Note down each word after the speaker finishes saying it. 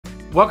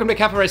Welcome to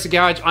Cafe Racer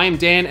Garage. I am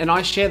Dan and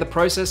I share the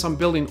process on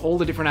building all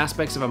the different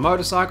aspects of a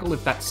motorcycle.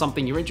 If that's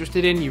something you're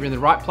interested in, you're in the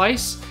right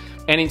place.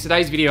 And in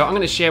today's video, I'm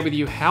going to share with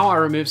you how I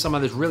remove some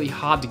of those really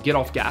hard to get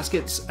off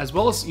gaskets, as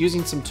well as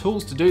using some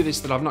tools to do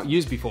this that I've not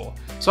used before.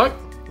 So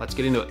let's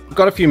get into it. I've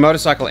got a few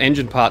motorcycle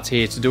engine parts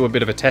here to do a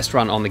bit of a test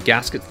run on the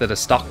gaskets that are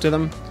stuck to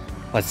them.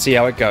 Let's see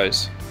how it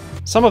goes.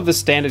 Some of the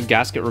standard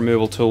gasket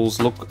removal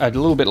tools look a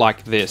little bit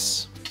like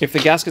this. If the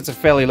gaskets are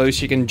fairly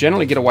loose, you can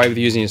generally get away with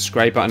using a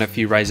scraper and a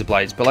few razor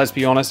blades, but let's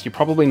be honest, you're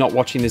probably not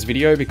watching this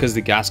video because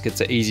the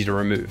gaskets are easy to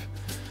remove.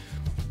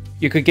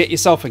 You could get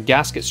yourself a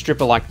gasket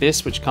stripper like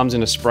this, which comes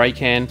in a spray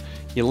can.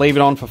 You leave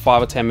it on for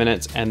 5 or 10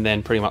 minutes and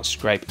then pretty much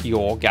scrape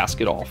your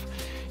gasket off.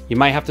 You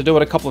may have to do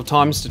it a couple of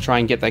times to try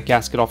and get that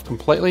gasket off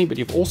completely, but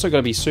you've also got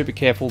to be super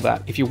careful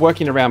that if you're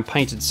working around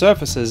painted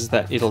surfaces,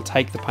 that it'll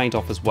take the paint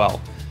off as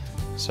well.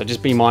 So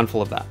just be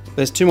mindful of that.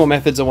 There's two more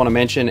methods I want to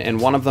mention, and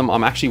one of them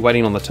I'm actually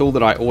waiting on the tool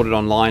that I ordered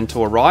online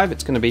to arrive.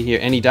 It's going to be here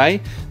any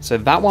day, so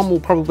that one will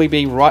probably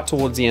be right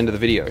towards the end of the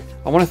video.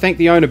 I want to thank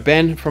the owner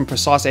Ben from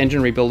Precise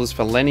Engine Rebuilders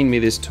for lending me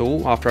this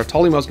tool. After I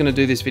told him I was going to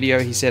do this video,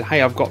 he said,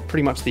 hey, I've got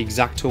pretty much the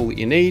exact tool that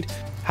you need.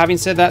 Having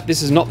said that,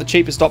 this is not the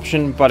cheapest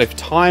option, but if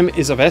time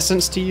is of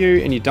essence to you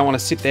and you don't want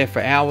to sit there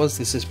for hours,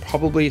 this is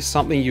probably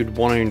something you'd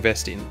want to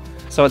invest in.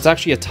 So it's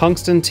actually a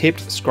tungsten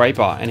tipped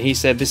scraper, and he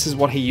said this is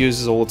what he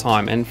uses all the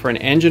time, and for an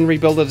engine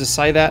rebuilder to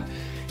say that,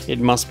 it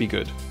must be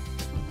good.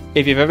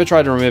 If you've ever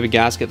tried to remove a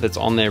gasket that's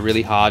on there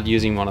really hard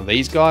using one of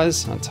these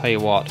guys, I'll tell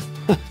you what,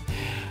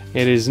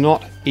 it is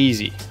not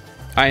easy.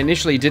 I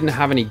initially didn't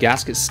have any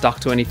gaskets stuck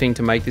to anything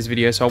to make this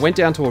video, so I went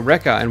down to a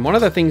wrecker, and one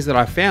of the things that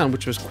I found,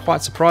 which was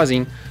quite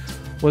surprising,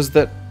 was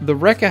that the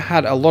wrecker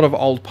had a lot of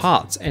old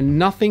parts, and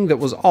nothing that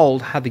was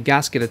old had the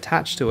gasket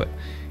attached to it.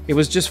 It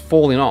was just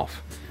falling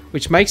off.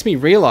 Which makes me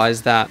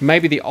realize that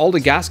maybe the older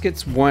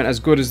gaskets weren't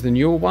as good as the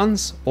newer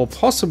ones, or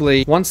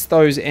possibly once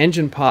those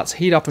engine parts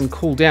heat up and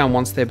cool down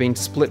once they're being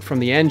split from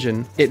the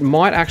engine, it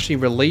might actually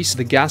release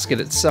the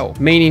gasket itself.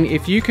 Meaning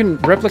if you can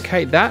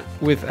replicate that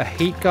with a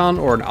heat gun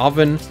or an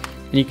oven,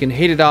 and you can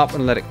heat it up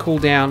and let it cool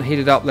down, heat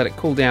it up, let it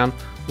cool down,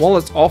 while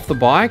it's off the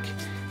bike,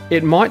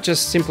 it might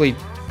just simply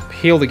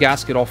peel the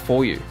gasket off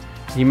for you.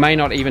 You may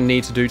not even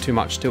need to do too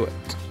much to it.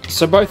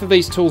 So both of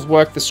these tools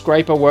work. The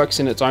scraper works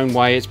in its own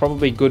way. It's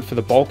probably good for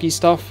the bulky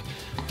stuff,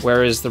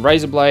 whereas the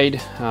razor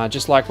blade,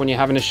 just like when you're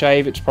having a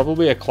shave, it's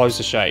probably a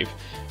closer shave,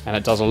 and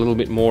it does a little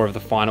bit more of the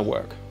finer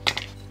work.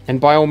 And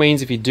by all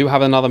means, if you do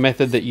have another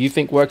method that you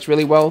think works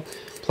really well,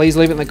 please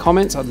leave it in the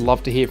comments. I'd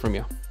love to hear from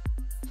you.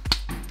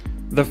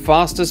 The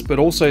fastest but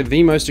also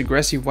the most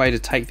aggressive way to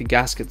take the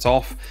gaskets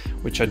off,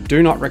 which I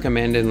do not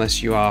recommend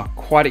unless you are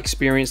quite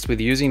experienced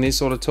with using these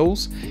sort of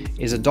tools,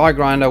 is a die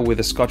grinder with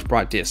a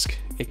Scotch-Brite disc.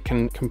 It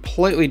can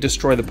completely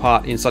destroy the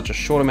part in such a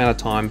short amount of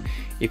time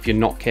if you're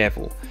not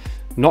careful.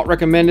 Not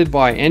recommended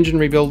by engine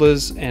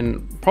rebuilders,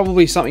 and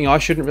probably something I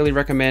shouldn't really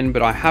recommend,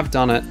 but I have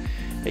done it.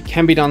 It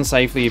can be done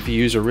safely if you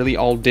use a really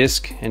old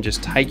disc, and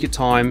just take your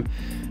time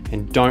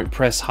and don't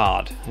press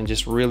hard, and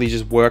just really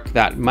just work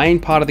that main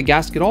part of the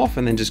gasket off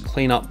and then just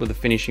clean up with the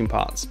finishing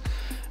parts.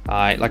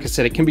 Like I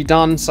said, it can be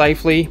done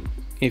safely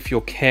if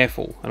you're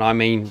careful, and I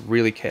mean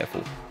really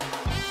careful.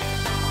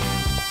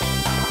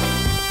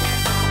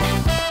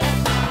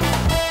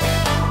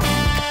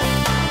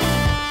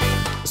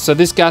 So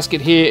this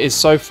gasket here is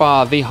so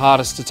far the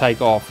hardest to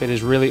take off. It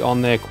is really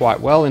on there quite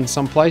well in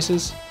some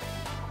places.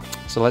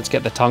 So let's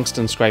get the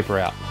tungsten scraper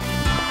out.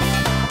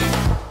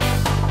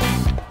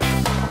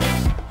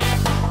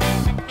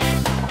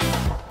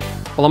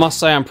 Well, I must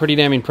say I'm pretty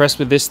damn impressed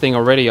with this thing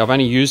already. I've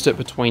only used it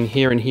between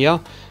here and here,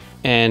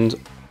 and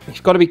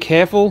you've got to be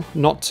careful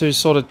not to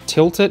sort of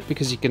tilt it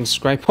because you can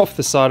scrape off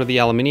the side of the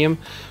aluminium.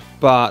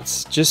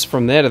 But just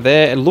from there to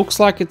there, it looks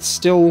like it's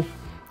still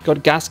got a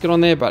gasket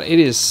on there, but it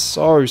is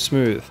so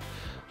smooth.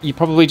 You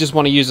probably just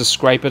want to use a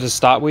scraper to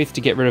start with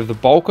to get rid of the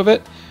bulk of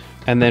it,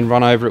 and then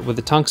run over it with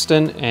the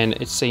tungsten, and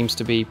it seems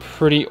to be a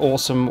pretty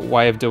awesome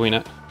way of doing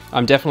it.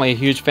 I'm definitely a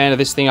huge fan of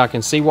this thing. I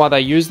can see why they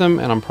use them,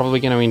 and I'm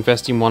probably going to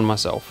invest in one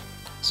myself.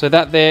 So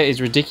that there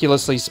is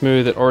ridiculously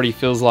smooth. It already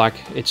feels like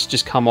it's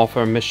just come off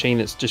a machine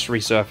that's just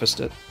resurfaced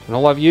it. And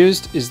all I've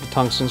used is the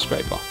tungsten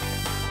scraper.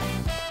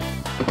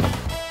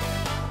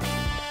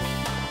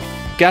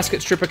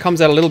 Gasket stripper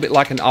comes out a little bit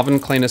like an oven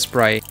cleaner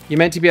spray. You're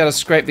meant to be able to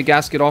scrape the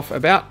gasket off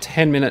about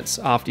 10 minutes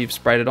after you've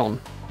sprayed it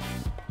on.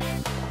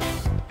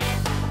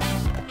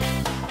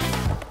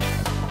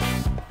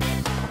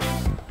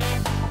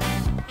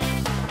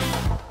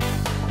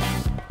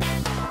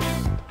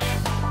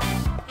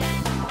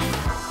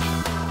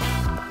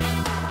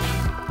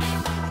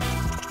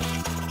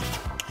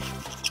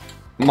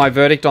 My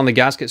verdict on the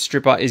gasket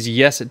stripper is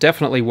yes, it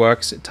definitely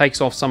works. It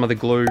takes off some of the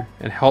glue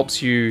and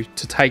helps you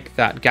to take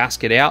that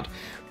gasket out,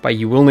 but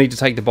you will need to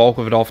take the bulk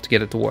of it off to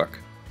get it to work.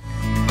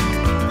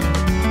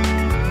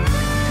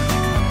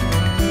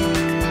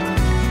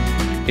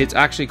 It's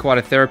actually quite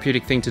a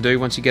therapeutic thing to do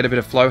once you get a bit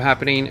of flow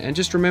happening, and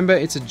just remember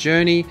it's a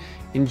journey.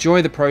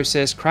 Enjoy the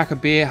process, crack a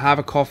beer, have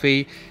a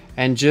coffee,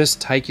 and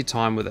just take your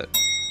time with it.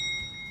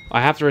 I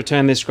have to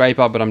return this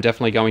scraper, but I'm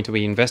definitely going to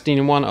be investing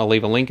in one. I'll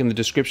leave a link in the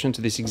description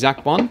to this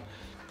exact one.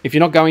 If you're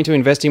not going to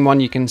invest in one,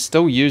 you can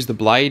still use the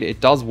blade. It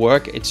does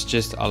work. It's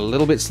just a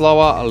little bit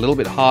slower, a little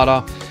bit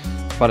harder,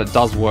 but it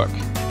does work.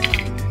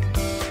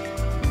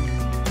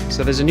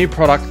 So there's a new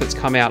product that's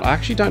come out. I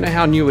actually don't know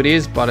how new it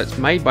is, but it's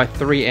made by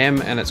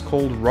 3M and it's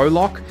called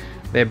Rolock.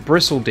 They're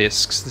bristle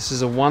discs. This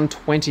is a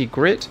 120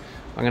 grit.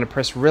 I'm going to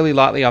press really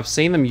lightly. I've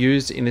seen them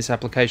used in this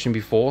application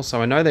before,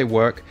 so I know they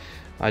work.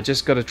 I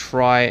just got to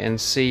try and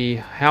see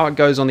how it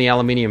goes on the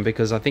aluminium,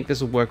 because I think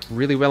this will work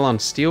really well on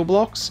steel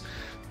blocks,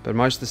 but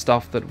most of the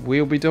stuff that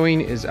we'll be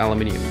doing is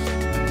aluminium.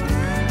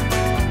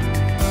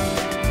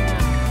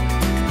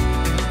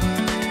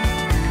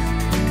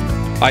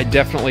 I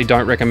definitely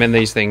don't recommend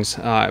these things.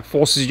 It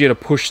forces you to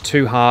push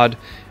too hard,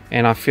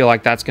 and I feel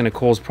like that's going to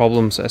cause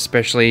problems,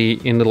 especially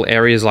in little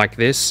areas like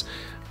this,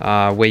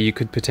 where you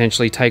could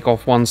potentially take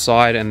off one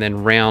side and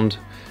then round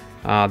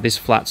this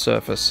flat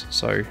surface.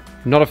 So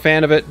not a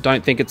fan of it,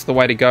 don't think it's the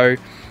way to go.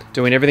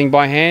 Doing everything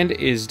by hand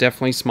is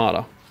definitely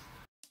smarter.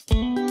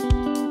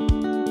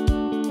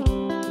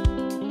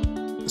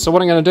 So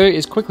what I'm going to do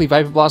is quickly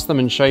vapor blast them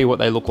and show you what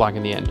they look like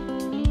in the end.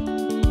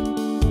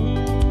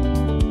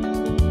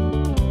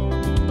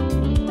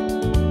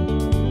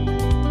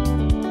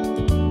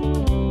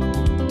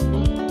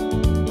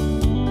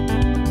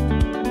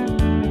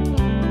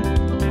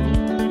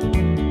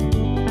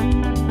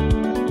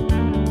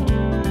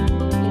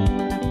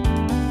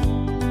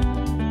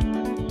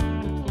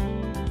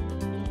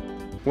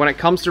 When it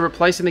comes to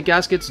replacing the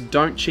gaskets,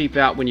 don't cheap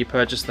out when you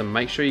purchase them.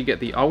 Make sure you get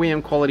the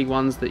OEM quality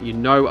ones that you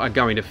know are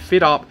going to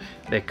fit up,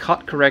 they're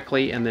cut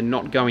correctly, and they're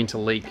not going to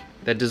leak.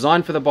 They're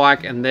designed for the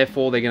bike, and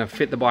therefore they're going to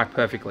fit the bike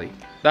perfectly.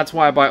 That's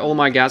why I buy all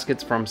my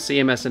gaskets from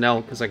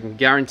CMS&L, because I can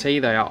guarantee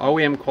they are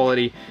OEM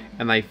quality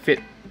and they fit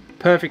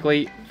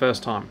perfectly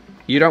first time.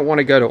 You don't want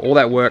to go to all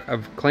that work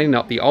of cleaning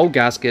up the old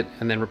gasket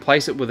and then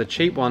replace it with a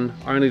cheap one,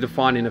 only to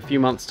find in a few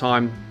months'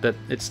 time that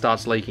it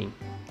starts leaking.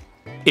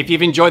 If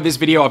you've enjoyed this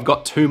video, I've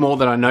got two more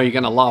that I know you're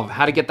going to love.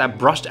 How to get that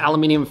brushed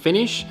aluminium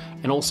finish,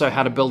 and also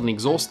how to build an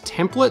exhaust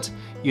template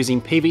using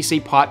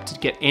PVC pipe to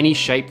get any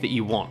shape that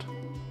you want.